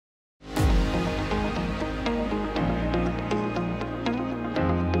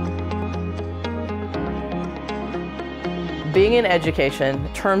Being in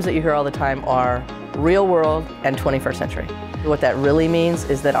education, terms that you hear all the time are real world and 21st century. What that really means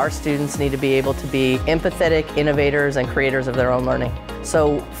is that our students need to be able to be empathetic innovators and creators of their own learning.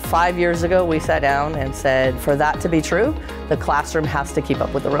 So 5 years ago, we sat down and said, for that to be true, the classroom has to keep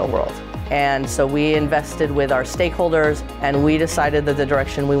up with the real world. And so we invested with our stakeholders, and we decided that the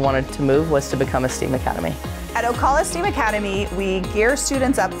direction we wanted to move was to become a STEAM Academy. At Ocala STEAM Academy, we gear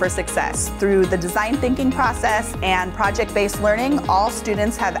students up for success. Through the design thinking process and project-based learning, all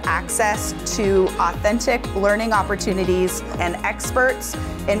students have access to authentic learning opportunities and experts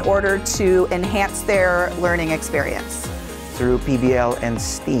in order to enhance their learning experience. Through PBL and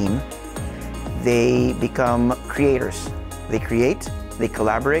STEAM, they become creators. They create, they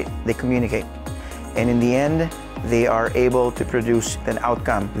collaborate, they communicate. And in the end, they are able to produce an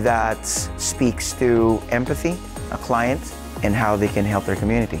outcome that speaks to empathy, a client, and how they can help their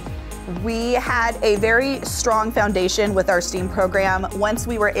community. We had a very strong foundation with our STEAM program. Once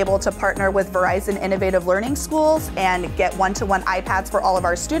we were able to partner with Verizon Innovative Learning Schools and get one-to-one iPads for all of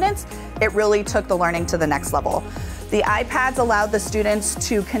our students, it really took the learning to the next level. The iPads allowed the students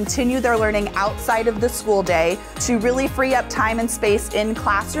to continue their learning outside of the school day, to really free up time and space in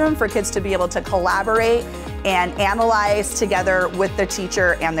classroom for kids to be able to collaborate and analyze together with the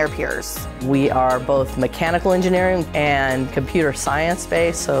teacher and their peers. We are both mechanical engineering and computer science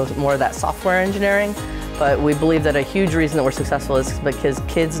based, so more of that software engineering. But we believe that a huge reason that we're successful is because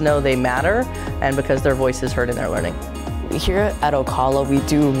kids know they matter and because their voice is heard in their learning. Here at Ocala, we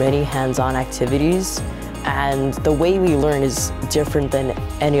do many hands-on activities, and the way we learn is different than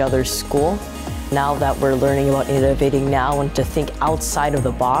any other school. Now that we're learning about innovating now and to think outside of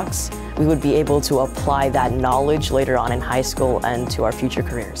the box, we would be able to apply that knowledge later on in high school and to our future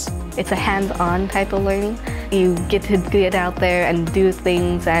careers. It's a hands-on type of learning. You get to get out there and do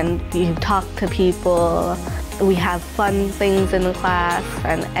things, and you talk to people. We have fun things in the class,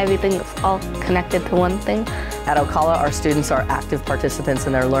 and everything is all connected to one thing. At Ocala, our students are active participants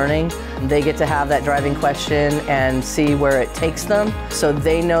in their learning. They get to have that driving question and see where it takes them. So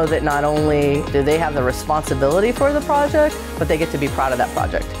they know that not only do they have the responsibility for the project, but they get to be proud of that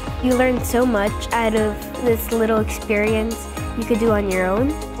project. You learn so much out of this little experience you could do on your own.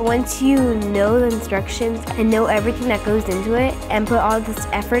 Once you know the instructions and know everything that goes into it and put all this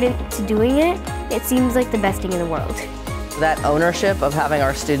effort into doing it, it seems like the best thing in the world. That ownership of having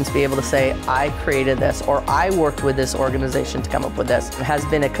our students be able to say, I created this, or I worked with this organization to come up with this, has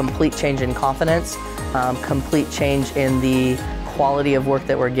been a complete change in confidence, complete change in the quality of work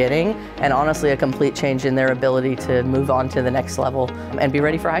that we're getting, and honestly a complete change in their ability to move on to the next level and be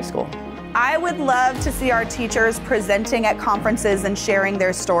ready for high school. I would love to see our teachers presenting at conferences and sharing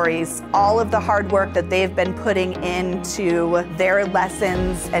their stories. All of the hard work that they've been putting into their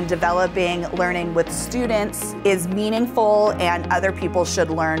lessons and developing learning with students is meaningful, and other people should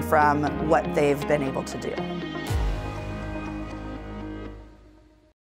learn from what they've been able to do.